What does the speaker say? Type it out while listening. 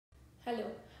Hello,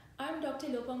 I'm Dr.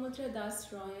 Lopamudra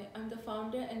Das Roy. I'm the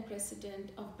founder and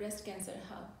president of Breast Cancer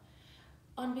Hub.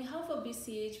 On behalf of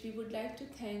BCH, we would like to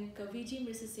thank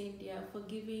VGMRSINDIA for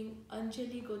giving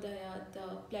Anjali Gadoya the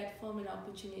platform and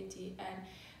opportunity, and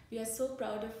we are so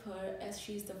proud of her as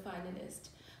she is the finalist.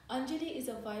 Anjali is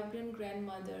a vibrant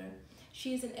grandmother.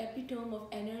 She is an epitome of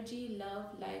energy,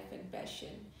 love, life, and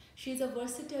passion. She is a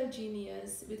versatile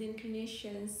genius with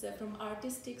inclinations from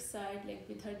artistic side, like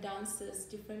with her dances,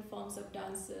 different forms of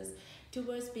dances,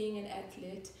 towards being an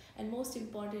athlete, and most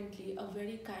importantly, a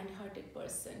very kind-hearted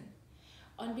person.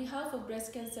 On behalf of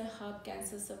Breast Cancer Hub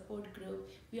Cancer Support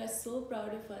Group, we are so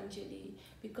proud of Anjali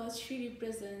because she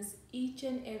represents each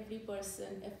and every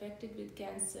person affected with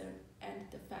cancer and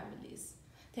the families.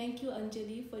 Thank you,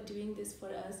 Anjali, for doing this for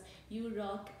us. You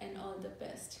rock and all the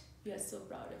best. We are so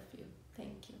proud of you.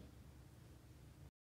 Thank you.